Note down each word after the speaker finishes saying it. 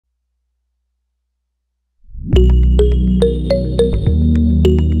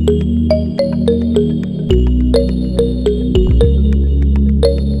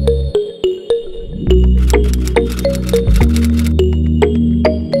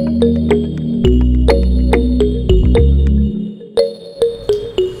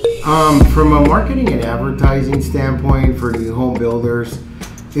From a marketing and advertising standpoint for new home builders,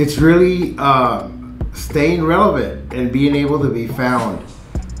 it's really staying relevant and being able to be found.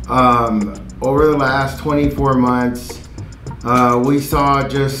 Over the last 24 months, we saw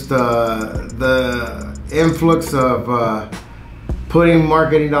just the influx of putting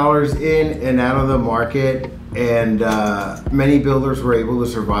marketing dollars in and out of the market, and many builders were able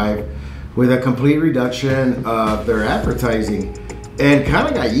to survive with a complete reduction of their advertising, and kind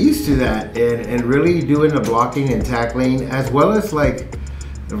of got used to that and really doing the blocking and tackling, as well as like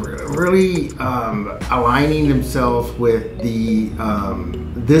really aligning themselves with the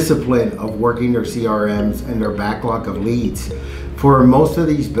discipline of working their CRMs and their backlog of leads. For most of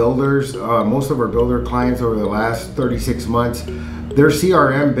these builders, most of our builder clients over the last 36 months, their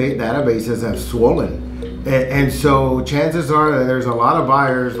CRM databases have swollen. And so chances are that there's a lot of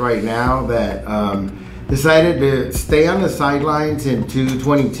buyers right now that decided to stay on the sidelines in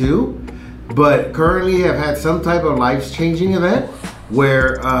 2022, but currently have had some type of life-changing event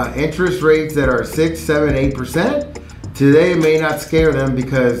where interest rates that are 6, 7, 8% today may not scare them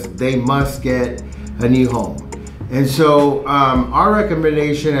because they must get a new home. And so our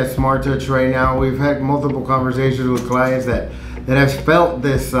recommendation at Smart Touch right now, we've had multiple conversations with clients that have felt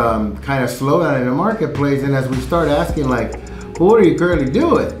this kind of slowdown in the marketplace, and as we start asking like, well, what are you currently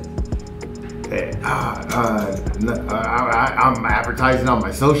doing? I'm advertising on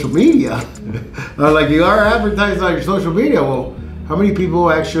my social media. Like, you are advertising on your social media. Well, how many people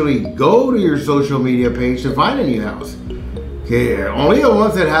actually go to your social media page to find a new house? Okay, only the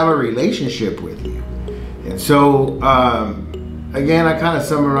ones that have a relationship with you. And so, again, I kind of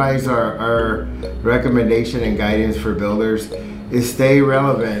summarize our recommendation and guidance for builders is stay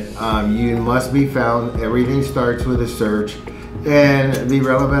relevant. You must be found. Everything starts with a search, and be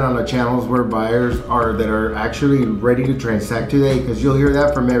relevant on the channels where buyers are that are actually ready to transact today, because you'll hear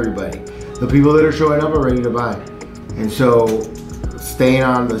that from everybody. The people that are showing up are ready to buy. And so staying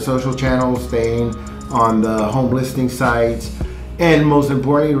on the social channels, staying on the home listing sites, and most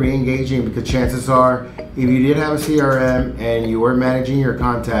importantly, re-engaging, because chances are if you did have a CRM and you were managing your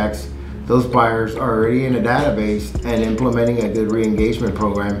contacts, those buyers are already in a database, and implementing a good re-engagement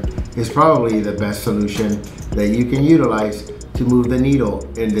program is probably the best solution that you can utilize to move the needle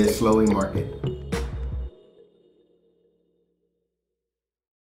in this slowing market.